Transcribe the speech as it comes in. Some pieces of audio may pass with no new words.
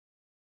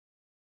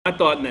I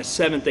thought in that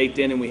seventh, eighth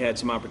inning we had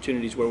some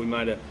opportunities where we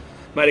might have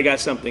got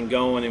something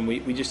going, and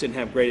we just didn't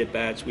have great at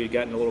bats. We had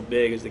gotten a little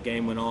big as the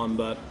game went on,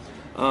 but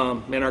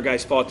man, our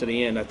guys fought to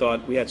the end. I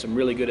thought we had some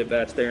really good at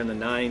bats there in the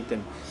ninth,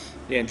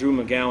 and Drew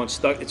McGowan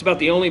stuck. It's about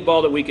the only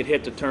ball that we could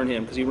hit to turn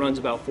him because he runs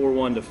about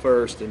 4-1 to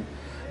first, and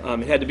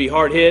it had to be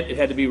hard hit. It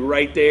had to be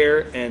right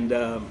there, and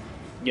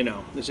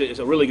it's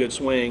a really good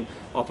swing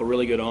off a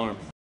really good arm.